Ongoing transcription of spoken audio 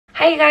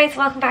Hi you guys,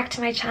 welcome back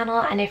to my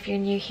channel, and if you're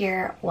new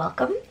here,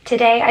 welcome.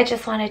 Today I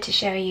just wanted to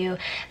show you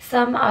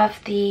some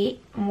of the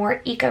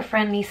more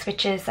eco-friendly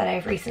switches that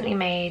I've recently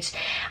made.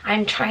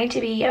 I'm trying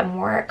to be a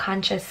more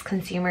conscious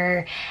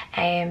consumer,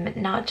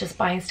 not just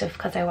buying stuff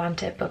because I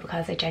want it but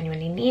because I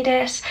genuinely need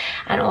it,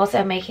 and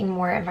also making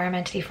more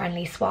environmentally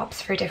friendly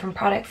swaps for different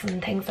products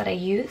and things that I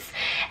use.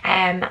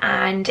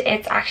 And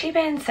it's actually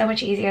been so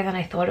much easier than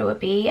I thought it would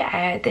be.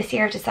 This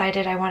year I've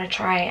decided I want to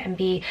try and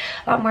be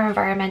a lot more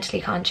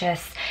environmentally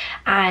conscious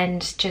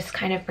and just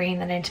kind of bring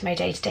that into my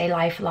day-to-day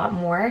life a lot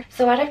more.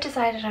 So what I've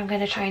decided I'm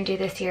going to try and do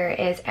this year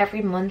is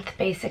every month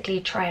basically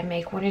try and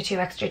make 1 or 2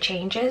 extra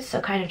changes, so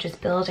kind of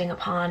just building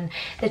upon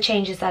the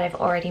changes that I've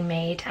already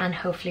made, and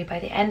hopefully by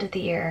the end of the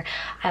year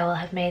I will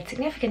have made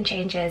significant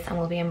changes and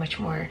will be a much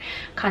more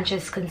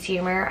conscious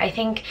consumer. I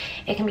think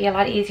it can be a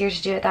lot easier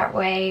to do it that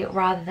way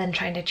rather than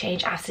trying to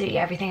change absolutely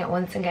everything at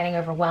once and getting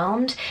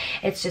overwhelmed.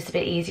 It's just a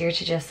bit easier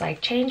to just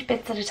like change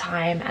bits at a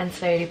time and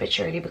slowly but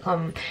surely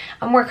become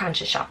a more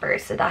conscious shopper.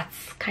 So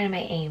that's kind of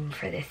my aim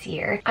for this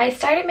year. I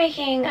started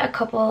making a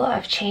couple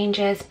of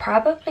changes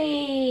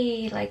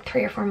probably like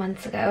 3 or 4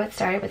 months ago. It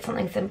started with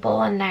something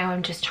simple and now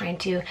I'm just trying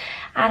to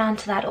add on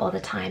to that all the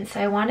time.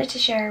 So I wanted to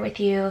share with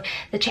you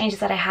the changes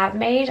that I have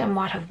made and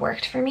what have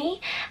worked for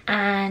me,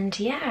 and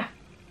yeah,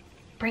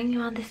 bring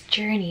you on this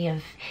journey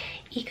of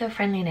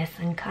eco-friendliness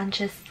and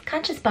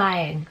conscious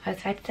buying. I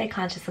was about to say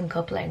conscious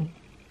uncoupling.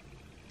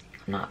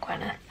 I'm not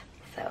Gwyneth,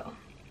 so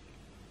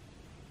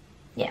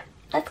yeah,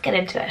 let's get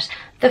into it.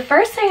 The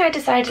first thing I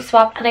decided to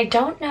swap, and I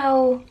don't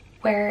know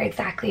where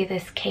exactly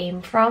this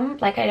came from,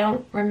 like I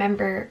don't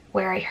remember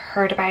where I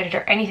heard about it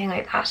or anything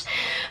like that,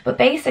 but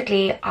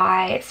basically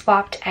I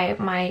swapped out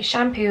my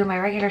shampoo, my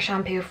regular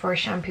shampoo, for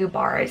shampoo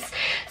bars.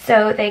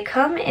 So they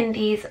come in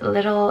these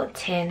little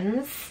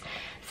tins.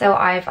 So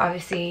I've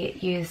obviously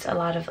used a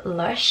lot of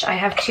Lush. I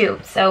have 2.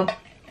 So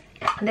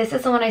this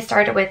is the one I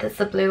started with. It's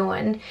the blue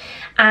one,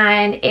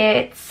 and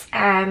it's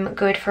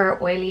good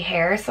for oily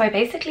hair. So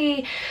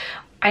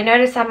I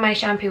noticed that my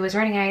shampoo was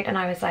running out and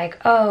I was like,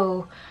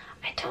 oh,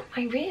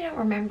 I really don't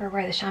remember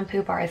where the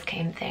shampoo bars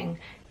thing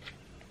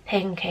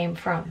came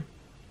from.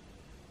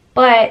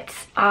 But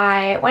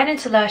I went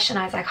into Lush and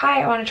I was like,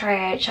 hi, I want to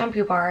try out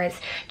shampoo bars.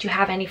 Do you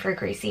have any for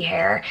greasy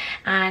hair?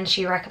 And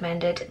she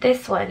recommended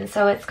this one.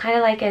 So it's kind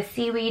of like a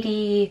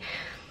seaweedy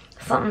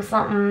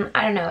something,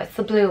 I don't know, it's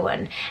the blue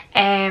one.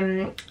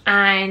 And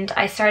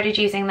I started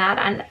using that,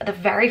 and the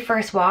very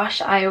first wash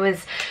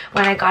when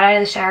I got out of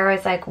the shower, I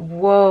was like,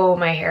 whoa,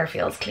 my hair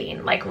feels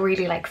clean, like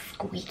really like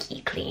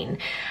squeaky clean.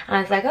 And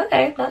I was like,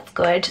 okay, that's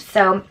good.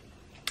 So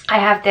I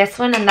have this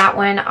one, and that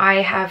one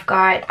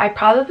I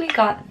probably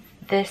got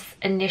this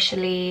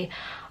initially,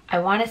 I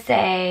want to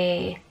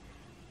say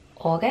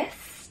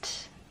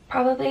August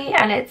probably,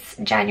 and it's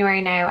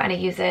January now and I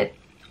use it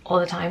all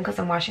the time because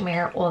I'm washing my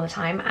hair all the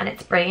time and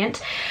it's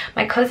brilliant.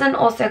 My cousin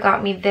also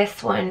got me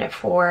this one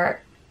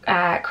for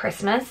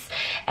Christmas,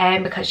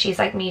 and because she's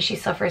like me, she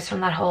suffers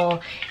from that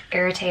whole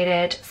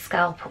irritated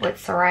scalp with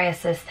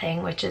psoriasis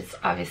thing, which is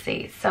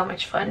obviously so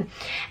much fun.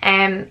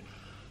 It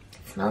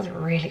smells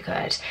really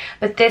good,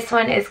 but this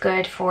one is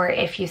good for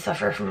if you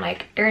suffer from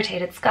like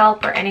irritated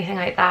scalp or anything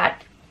like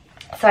that.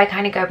 So I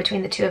kind of go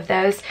between the 2 of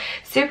those.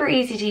 Super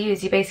easy to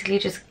use. You basically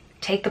just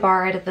take the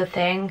bar out of the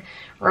thing,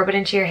 rub it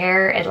into your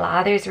hair, it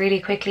lathers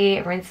really quickly,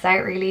 it rinses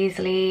out really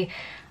easily.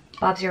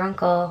 Bob's your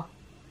uncle.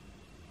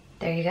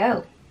 There you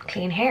go,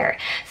 clean hair.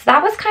 So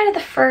that was kind of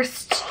the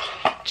first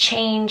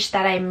change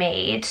that I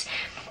made.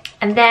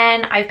 And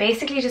then I've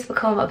basically just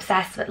become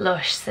obsessed with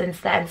Lush since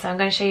then. So I'm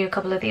going to show you a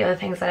couple of the other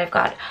things that I've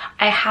got.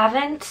 I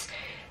haven't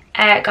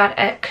got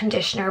a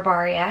conditioner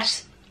bar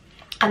yet.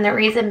 And the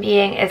reason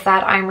being is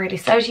that I'm really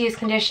slow to use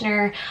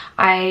conditioner.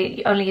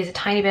 I only use a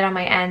tiny bit on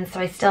my end, so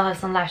I still have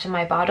some left in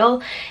my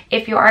bottle.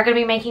 If you are going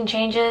to be making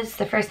changes,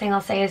 the first thing I'll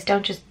say is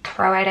don't just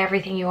throw out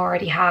everything you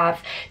already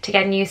have to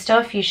get new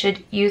stuff. You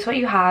should use what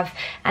you have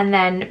and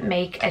then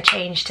make a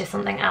change to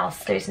something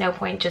else. There's no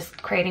point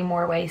just creating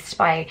more waste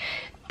by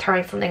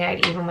throwing something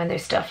out even when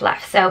there's stuff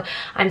left. So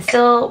I'm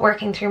still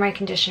working through my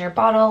conditioner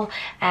bottle.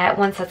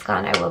 Once that's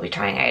gone, I will be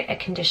trying out a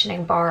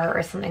conditioning bar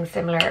or something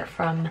similar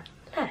from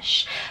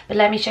Lush. But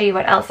let me show you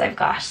what else I've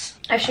got.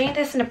 I've shown you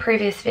this in a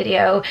previous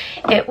video.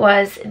 It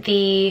was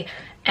the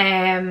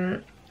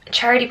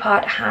Charity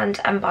Pot hand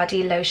and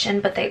body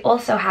lotion, but they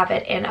also have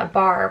it in a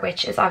bar,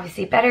 which is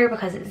obviously better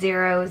because it's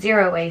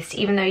zero waste,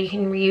 even though you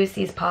can reuse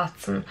these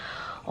pots and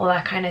all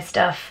that kind of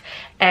stuff.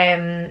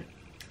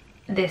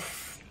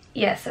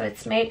 Yeah, so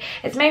it's made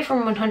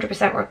from 100%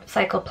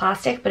 recycled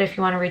plastic, but if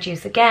you want to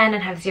reduce again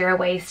and have 0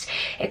 waste,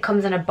 it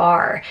comes in a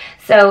bar.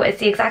 So it's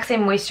the exact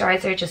same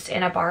moisturizer, just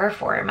in a bar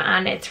form,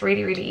 and it's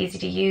really easy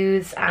to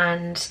use,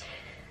 and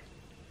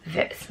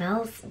it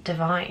smells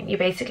divine. You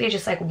basically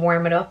just like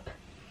warm it up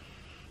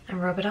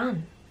and rub it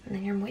on, and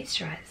then you're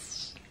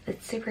moisturized.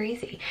 It's super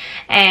easy.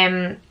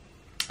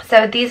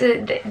 So these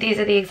are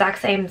the exact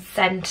same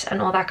scent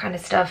and all that kind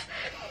of stuff.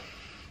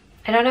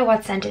 I don't know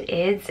what scent it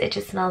is, it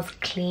just smells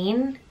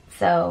clean.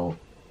 So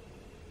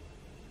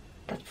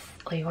that's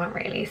all you want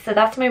really. So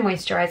that's my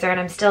moisturizer, and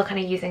I'm still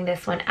kind of using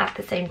this one at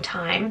the same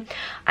time.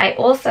 I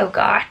also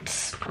got,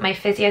 my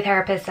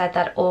physiotherapist said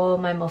that all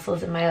my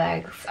muscles in my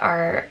legs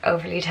are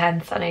overly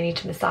tense and I need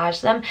to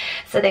massage them.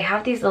 So they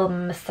have these little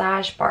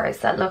massage bars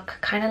that look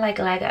kind of like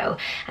Lego,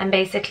 and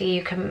basically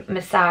you can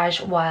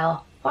massage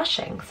while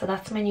washing. So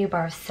that's my new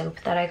bar of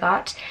soap that I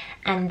got.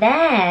 And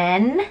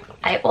then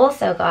I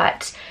also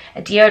got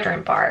a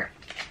deodorant bar,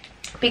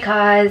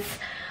 because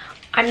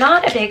I'm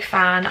not a big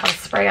fan of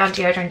spray-on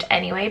deodorant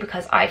anyway,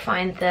 because I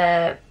find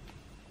the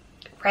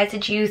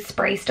residue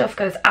spray stuff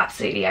goes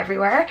absolutely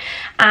everywhere.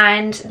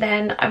 And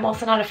then I'm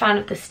also not a fan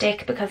of the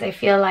stick, because I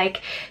feel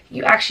like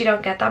you actually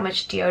don't get that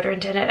much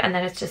deodorant in it, and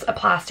then it's just a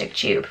plastic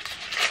tube.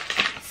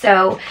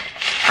 So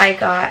I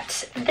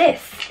got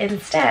this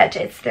instead.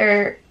 It's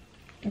their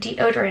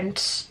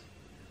deodorant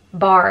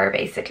bar,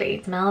 basically.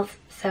 It smells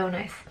so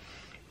nice.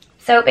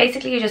 So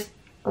basically you just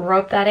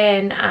rub that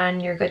in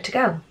and you're good to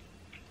go.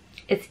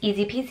 It's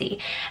easy peasy.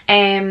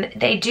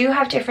 They do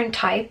have different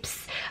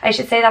types. I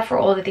should say that for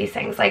all of these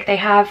things. Like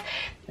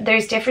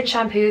there's different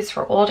shampoos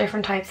for all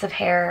different types of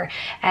hair.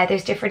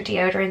 There's different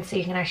deodorants, so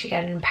you can actually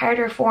get it in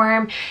powder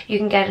form. You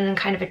can get it in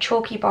kind of a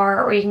chalky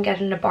bar, or you can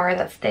get it in a bar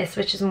that's this,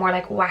 which is more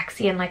like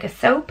waxy and like a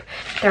soap.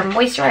 Their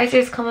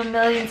moisturizers come in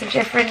millions of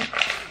different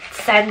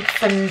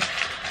scents and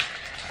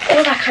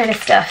all that kind of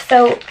stuff.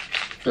 So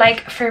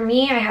like for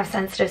me, I have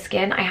sensitive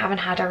skin. I haven't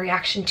had a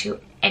reaction to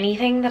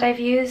anything that I've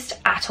used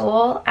at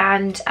all,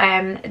 and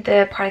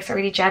the products are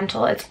really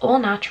gentle. It's all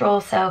natural,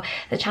 so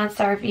the chances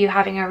of you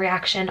having a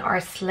reaction are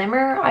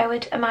slimmer, I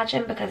would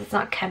imagine, because it's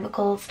not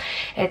chemicals,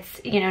 it's,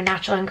 you know,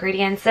 natural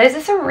ingredients. Those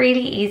are some really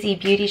easy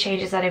beauty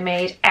changes that I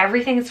made.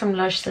 Everything's from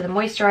Lush, so the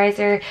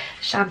moisturizer, the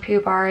shampoo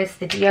bars,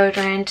 the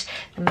deodorant,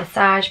 the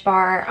massage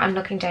bar. I'm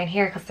looking down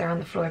here because they're on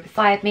the floor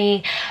beside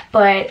me,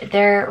 but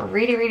they're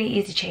really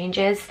easy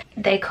changes.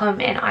 They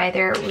come in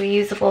either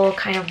reusable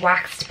kind of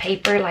waxed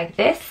paper like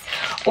this,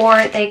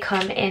 or they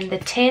come in the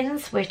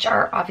tins, which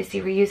are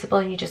obviously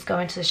reusable, and you just go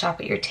into the shop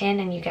with your tin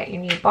and you get your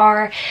new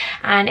bar.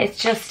 And it's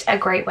just a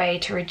great way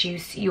to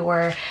reduce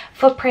your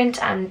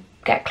footprint and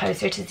get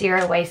closer to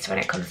zero waste when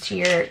it comes to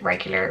your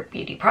regular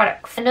beauty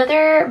products.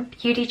 Another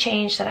beauty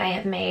change that I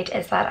have made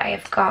is that I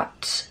have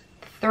got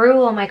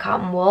through all my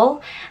cotton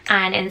wool,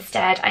 and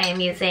instead I am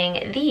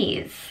using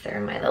these.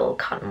 They're my little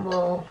cotton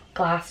wool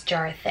glass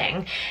jar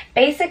thing.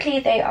 Basically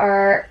they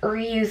are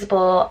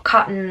reusable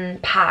cotton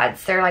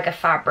pads. They're like a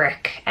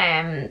fabric,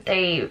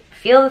 they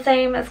feel the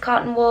same as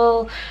cotton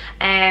wool,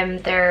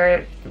 and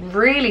they're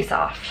really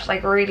soft,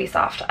 like really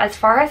soft. As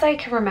far as I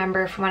can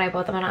remember from when I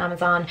bought them on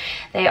Amazon,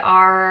 they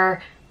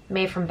are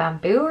made from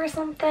bamboo or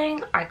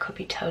something. I could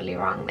be totally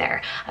wrong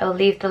there. I will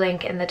leave the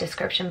link in the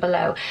description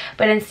below.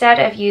 But instead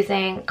of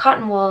using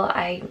cotton wool,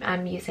 I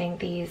am using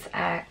these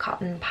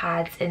cotton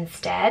pads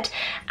instead.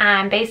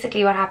 And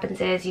basically what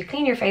happens is you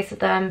clean your face with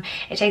them.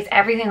 It takes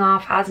everything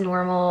off as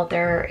normal.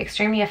 They're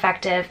extremely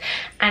effective,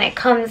 and it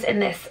comes in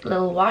this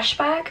little wash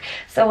bag.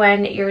 So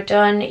when you're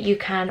done, you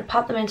can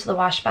pop them into the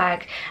wash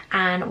bag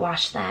and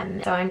wash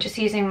them. So I'm just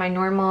using my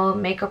normal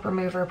makeup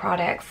remover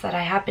products that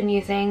I have been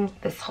using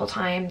this whole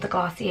time, the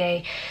Glossier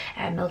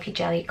Milky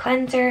Jelly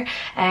cleanser,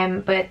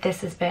 but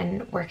this has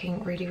been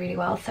working really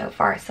well so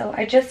far. So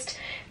I just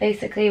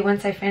basically,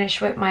 once I finish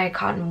with my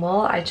cotton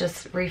wool, I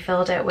just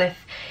refilled it with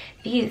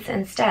these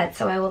instead.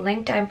 So I will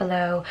link down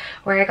below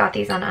where I got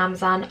these on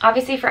Amazon.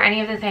 Obviously for any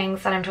of the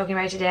things that I'm talking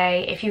about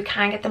today, if you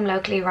can get them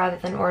locally rather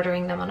than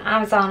ordering them on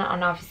Amazon,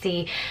 and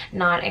obviously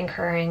not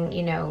incurring,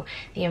 you know,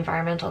 the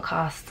environmental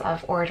costs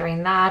of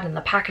ordering that and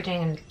the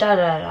packaging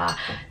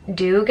and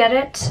do get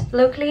it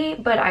locally.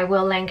 But I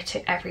will link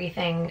to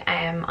everything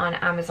on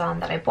Amazon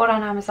that I bought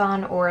on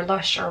Amazon or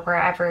Lush or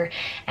wherever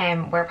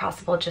where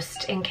possible,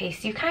 just in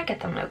case you can't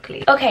get them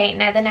locally. Okay,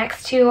 now the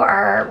next two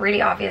are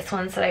really obvious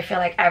ones that I feel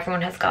like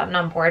everyone has gotten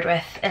on board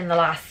with in the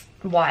last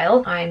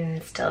while. I'm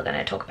still going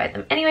to talk about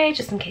them anyway,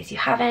 just in case you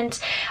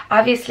haven't.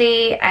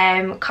 Obviously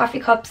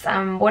coffee cups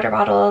and water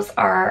bottles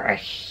are a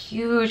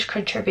huge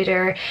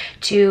contributor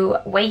to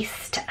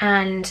waste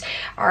and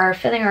are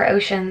filling our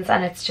oceans,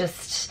 and it's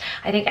just,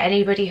 I think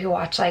anybody who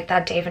watched like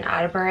that David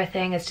Attenborough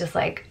thing is just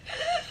like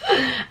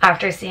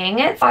after seeing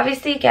it.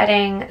 Obviously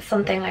getting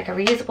something like a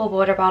reusable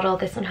water bottle,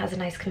 this one has a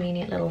nice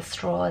convenient little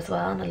straw as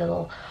well and a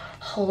little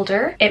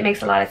holder. It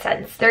makes a lot of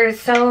sense. There's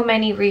so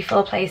many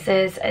refill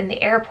places in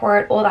the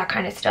airport, all that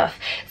kind of stuff,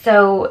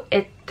 so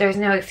there's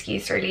no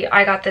excuse really.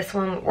 I got this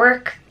one at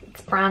work.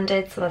 It's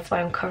branded, so that's why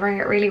I'm covering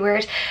it really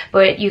weird,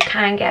 but you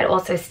can get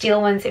also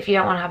steel ones if you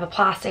don't want to have a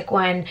plastic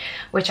one,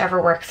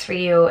 whichever works for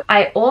you.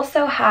 I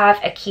also have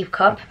a keep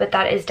cup, but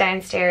that is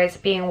downstairs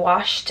being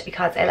washed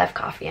because I left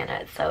coffee in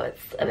it, so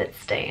it's a bit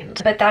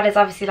stained. But that is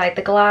obviously like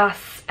the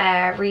glass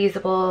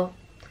reusable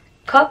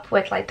cup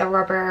with like the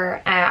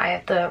rubber, I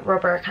have the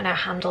rubber kind of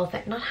handle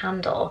thing, not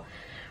handle,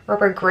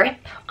 rubber grip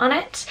on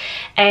it,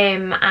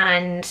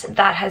 and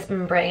that has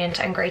been brilliant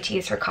and great to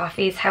use for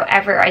coffees.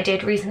 However, I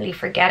did recently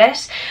forget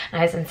it,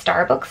 and I was in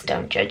Starbucks,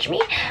 don't judge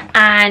me,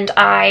 and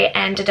I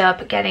ended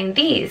up getting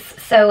these.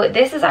 So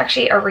this is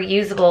actually a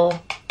reusable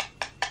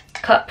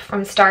cup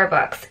from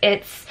Starbucks.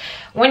 It's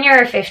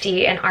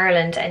 €1.50 in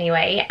Ireland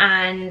anyway,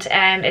 and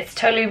it's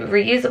totally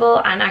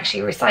reusable and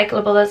actually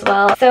recyclable as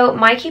well. So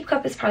my keep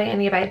cup is probably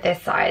only about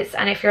this size,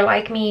 and if you're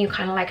like me, you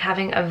kind of like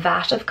having a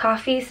vat of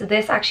coffee, so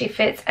this actually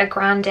fits a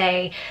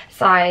grande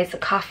size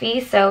coffee.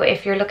 So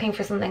if you're looking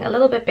for something a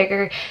little bit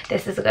bigger,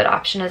 this is a good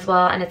option as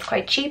well, and it's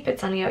quite cheap.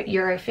 It's only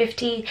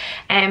 €1.50,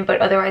 but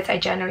otherwise I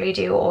generally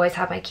do always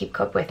have my keep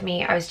cup with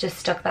me. I was just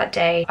stuck that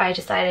day, I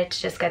decided to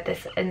just get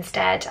this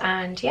instead,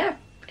 and yeah,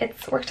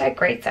 it's worked out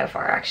great so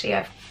far. Actually,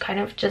 I've kind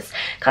of just,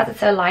 because it's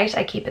so light,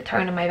 I keep it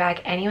thrown in my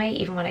bag anyway,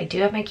 even when I do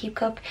have my keep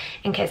cup,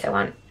 in case I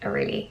want a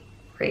really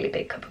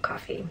big cup of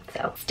coffee.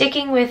 So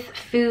sticking with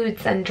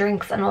foods and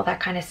drinks and all that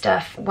kind of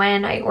stuff,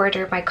 when I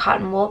ordered my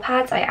cotton wool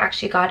pads, I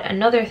actually got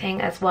another thing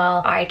as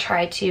well. I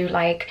tried to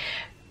like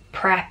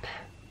prep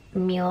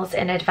meals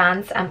in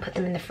advance and put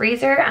them in the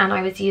freezer, and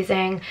I was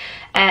using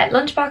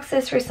lunch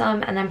boxes for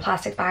some and then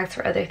plastic bags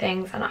for other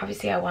things, and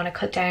obviously I want to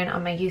cut down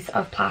on my use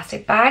of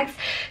plastic bags,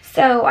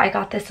 so I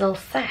got this little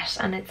set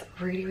and it's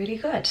really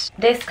good.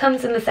 This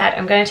comes in the set.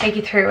 I'm going to take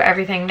you through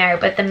everything now,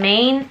 but the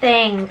main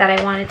thing that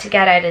I wanted to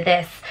get out of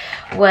this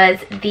was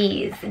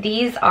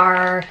these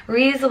are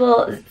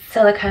reusable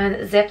silicone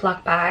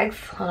Ziploc bags.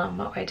 Hold on,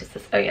 what way does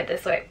this, oh yeah,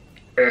 this way.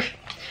 Ugh.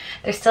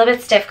 They're still a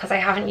bit stiff because I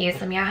haven't used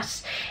them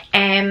yet.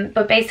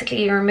 But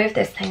basically you remove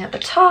this thing at the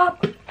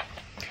top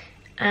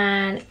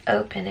and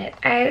open it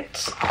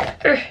out.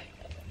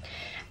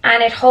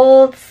 And it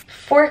holds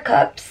 4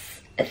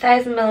 cups,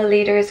 1,000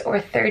 milliliters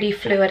or 30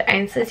 fluid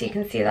ounces. You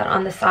can see that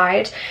on the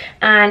side.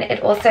 And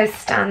it also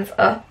stands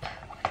up,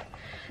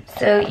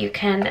 so you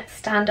can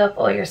stand up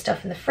all your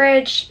stuff in the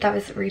fridge. That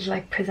was really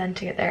like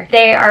presenting it there.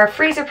 They are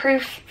freezer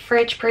proof,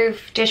 fridge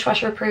proof,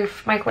 dishwasher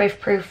proof, microwave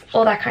proof,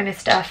 all that kind of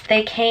stuff.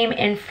 They came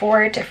in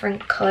 4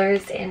 different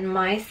colors in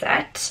my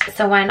set.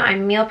 So when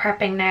I'm meal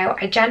prepping now,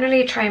 I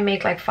generally try and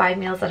make like 5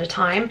 meals at a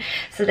time.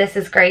 So this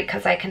is great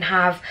because I can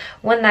have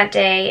 1 that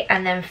day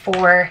and then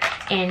 4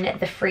 in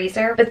the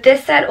freezer. But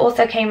this set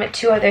also came with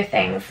 2 other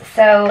things.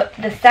 So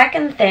the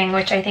second thing,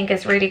 which I think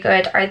is really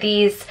good, are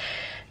these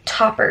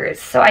toppers.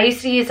 So I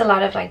used to use a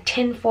lot of like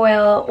tin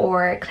foil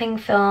or cling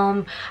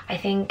film. I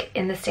think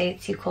in the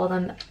States you call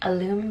them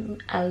aluminum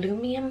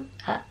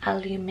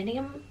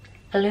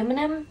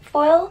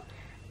foil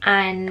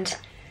and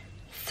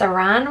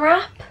saran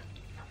wrap.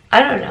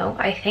 I don't know,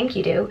 I think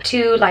you do,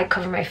 to like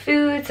cover my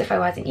foods if I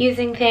wasn't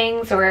using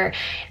things, or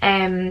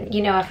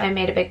you know, if I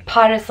made a big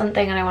pot of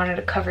something and I wanted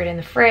to cover it in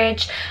the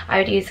fridge, I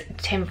would use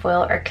tin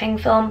foil or cling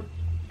film.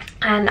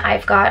 And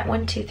I've got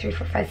 1, 2, 3,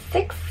 4, 5,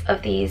 6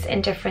 of these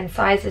in different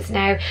sizes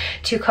now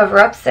to cover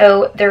up.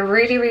 So they're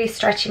really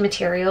stretchy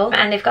material,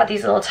 and they've got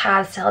these little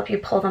tabs to help you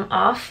pull them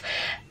off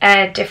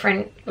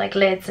different like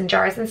lids and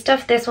jars and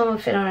stuff. This one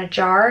would fit on a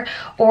jar,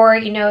 or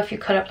you know, if you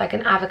cut up like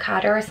an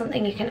avocado or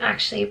something, you can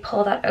actually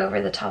pull that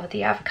over the top of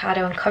the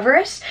avocado and cover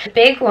it. The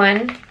big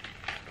one,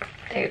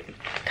 they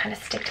kind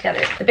of stick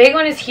together. The big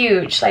one is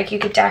huge. Like you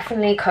could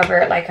definitely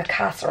cover like a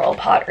casserole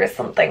pot or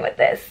something with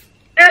this.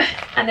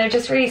 And they're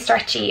just really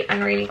stretchy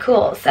and really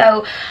cool.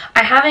 So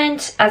I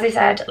haven't, as I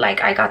said,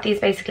 like I got these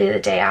basically the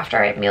day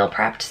after I meal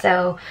prepped,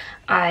 so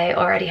I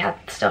already had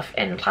stuff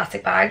in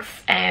plastic bags,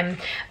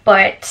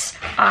 but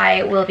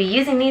I will be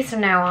using these from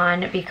now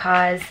on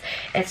because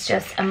it's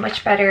just a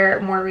much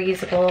better, more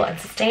reusable and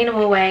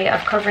sustainable way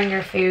of covering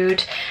your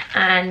food,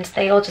 and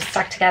they all just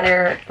stack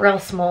together real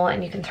small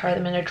and you can throw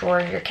them in a drawer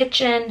in your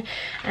kitchen,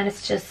 and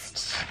it's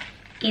just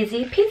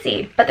easy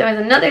peasy. But there was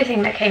another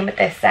thing that came with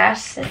this set.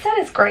 This set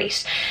is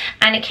great,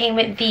 and it came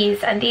with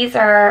these, and these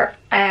are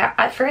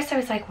at first I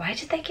was like, why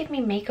did they give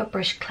me makeup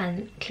brush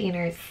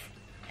cleaners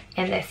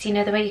in this? You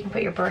know, the way you can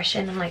put your brush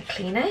in and like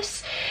clean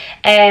it,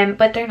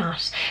 but they're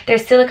not. They're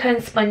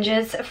silicone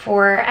sponges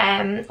for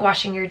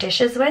washing your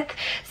dishes with.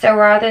 So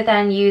rather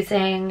than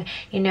using,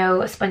 you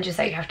know, sponges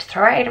that you have to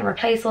throw out and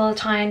replace all the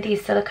time,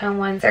 these silicone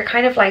ones, they're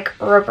kind of like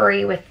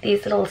rubbery with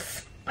these little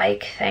spike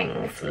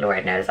things.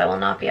 Lord knows I will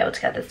not be able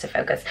to get this to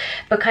focus,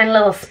 but kind of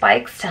little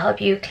spikes to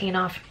help you clean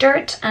off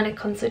dirt, and it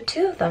comes with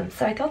 2 of them.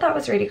 So I thought that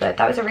was really good.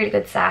 That was a really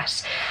good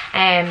set.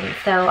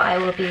 So I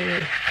will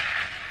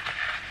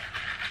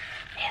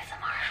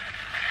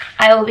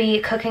be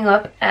cooking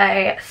up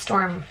a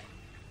storm,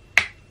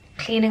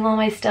 cleaning all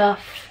my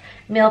stuff,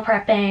 meal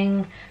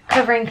prepping,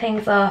 covering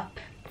things up.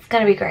 It's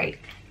gonna be great.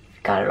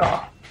 Got it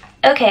all.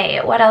 Okay,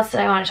 what else did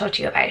I want to talk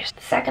to you about?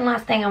 The second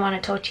last thing I want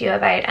to talk to you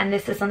about, and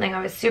this is something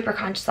I was super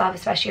conscious of,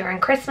 especially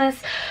around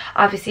Christmas.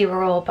 Obviously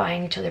we're all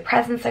buying each other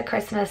presents at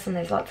Christmas and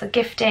there's lots of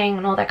gifting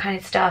and all that kind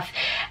of stuff,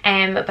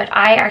 but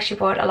I actually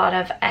bought a lot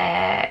of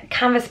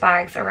canvas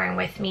bags around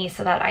with me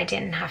so that I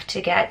didn't have to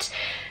get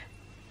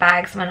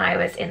bags when I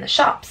was in the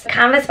shops.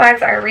 Canvas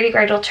bags are a really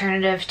great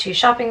alternative to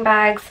shopping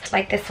bags.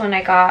 Like this one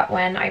I got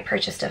when I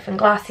purchased stuff in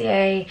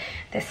Glossier,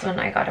 this one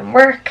I got in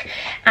work,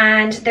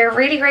 and they're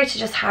really great to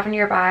just have in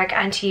your bag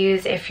and to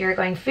use if you're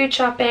going food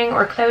shopping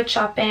or clothes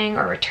shopping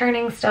or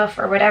returning stuff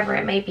or whatever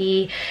it may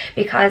be,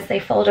 because they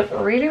fold up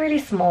really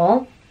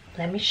small.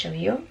 Let me show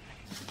you.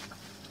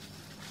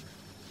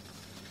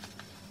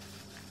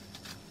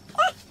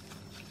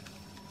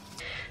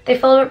 They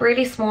fold up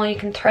really small. You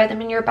can throw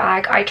them in your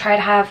bag. I try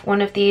to have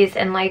one of these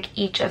in like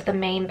each of the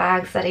main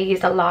bags that I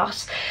use a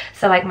lot.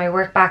 So like my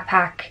work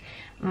backpack,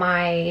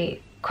 my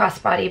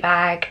crossbody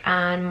bag,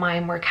 and my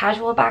more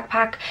casual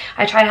backpack.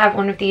 I try to have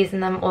one of these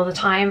in them all the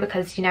time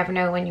because you never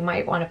know when you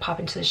might want to pop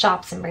into the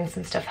shops and bring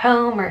some stuff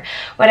home or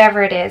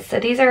whatever it is. So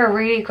these are a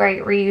really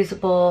great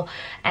reusable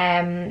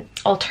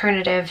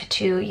alternative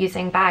to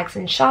using bags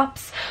in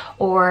shops,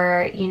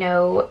 or you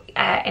know,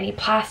 any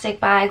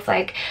plastic bags.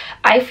 Like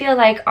I feel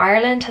like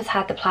Ireland has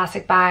had the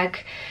plastic bag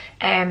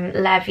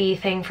levy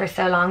thing for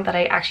so long that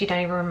I actually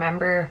don't even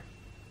remember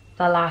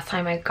the last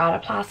time I got a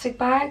plastic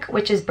bag,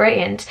 which is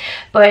brilliant.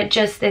 But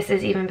just this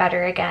is even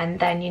better again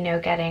than, you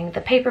know, getting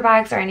the paper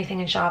bags or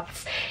anything in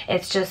shops.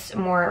 It's just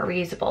more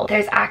reusable.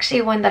 There's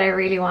actually one that I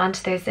really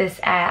want. There's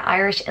this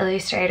Irish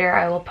illustrator,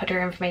 I will put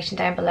her information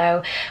down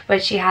below,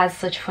 but she has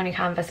such a funny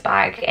canvas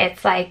bag.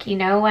 It's like, you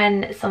know,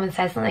 when someone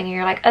says something and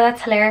you're like, oh,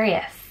 that's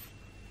hilarious,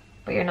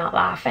 but you're not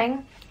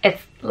laughing.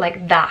 It's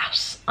like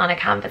that on a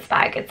canvas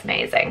bag. It's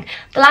amazing.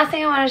 The last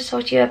thing I wanted to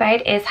talk to you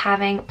about is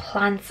having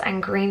plants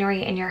and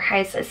greenery in your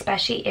house,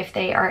 especially if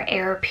they are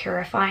air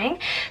purifying.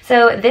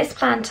 So this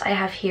plant I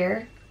have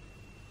here,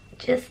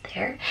 just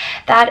there,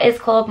 that is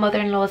called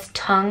mother-in-law's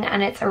tongue,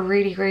 and it's a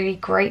really, really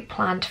great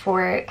plant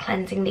for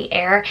cleansing the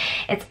air.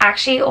 It's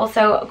actually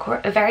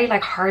also a very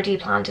like hardy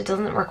plant. It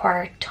doesn't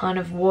require a ton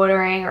of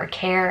watering or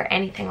care or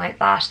anything like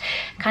that.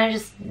 It kind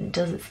of just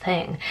does its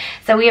thing.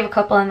 So we have a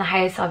couple in the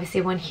house, obviously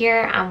one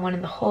here and one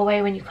in the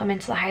hallway when you come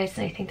into the house,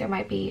 and I think there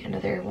might be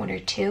another one or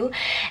two.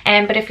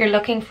 But if you're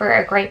looking for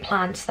a great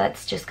plant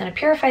that's just going to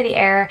purify the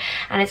air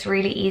and it's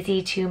really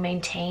easy to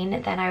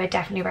maintain, then I would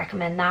definitely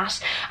recommend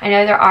that. I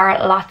know there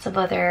are lots of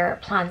other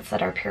plants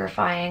that are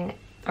purifying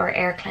or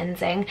air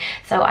cleansing,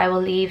 so I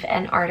will leave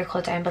an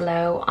article down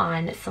below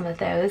on some of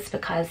those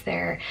because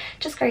they're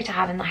just great to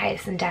have in the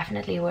house, and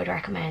definitely would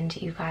recommend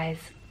you guys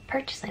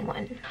purchasing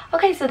one.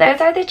 Okay, so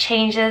those are the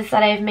changes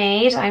that I've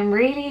made. I'm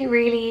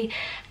really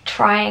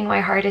trying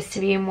my hardest to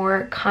be a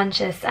more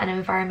conscious and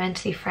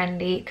environmentally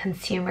friendly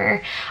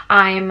consumer.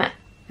 I'm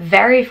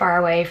very far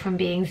away from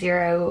being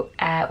zero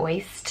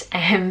waste.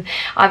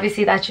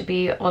 Obviously that should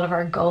be all of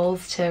our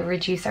goals, to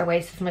reduce our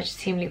waste as much as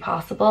humanly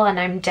possible, and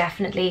I'm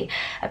definitely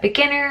a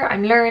beginner.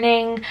 I'm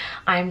learning,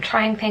 I'm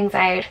trying things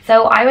out.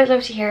 So I would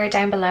love to hear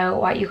down below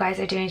what you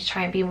guys are doing to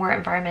try and be more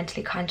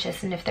environmentally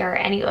conscious, and if there are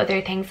any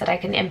other things that I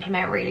can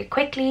implement really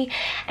quickly.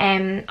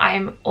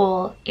 I'm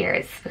all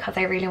ears because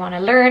I really want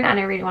to learn and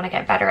I really want to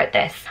get better at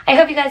this. I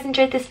hope you guys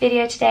enjoyed this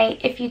video today.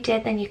 If you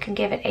did, then you can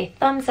give it a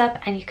thumbs up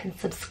and you can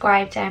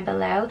subscribe down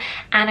below,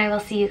 and I will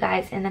see you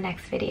guys in the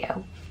next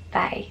video.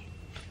 Bye.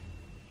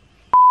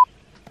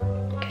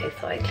 Okay,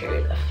 so I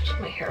clearly left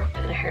my hair up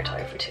in a hair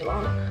tie for too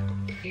long.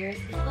 Here's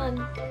the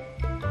sun,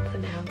 so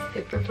now I'm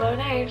super blown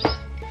out.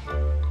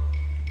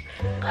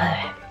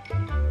 Now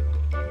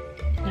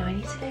I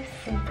need to leave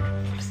some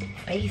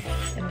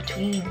space in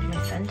between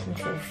my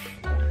sentences.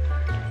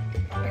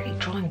 Barely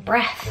drawing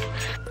breath.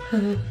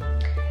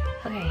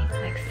 Okay,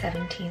 like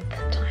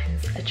 17th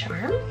time's a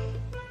charm.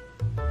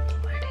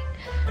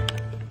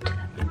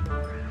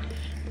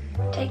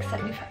 Take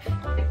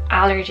 75.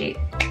 Allergy.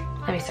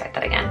 Let me start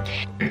that again.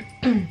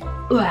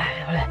 Oh,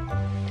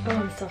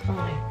 I'm still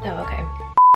filming. Oh, okay.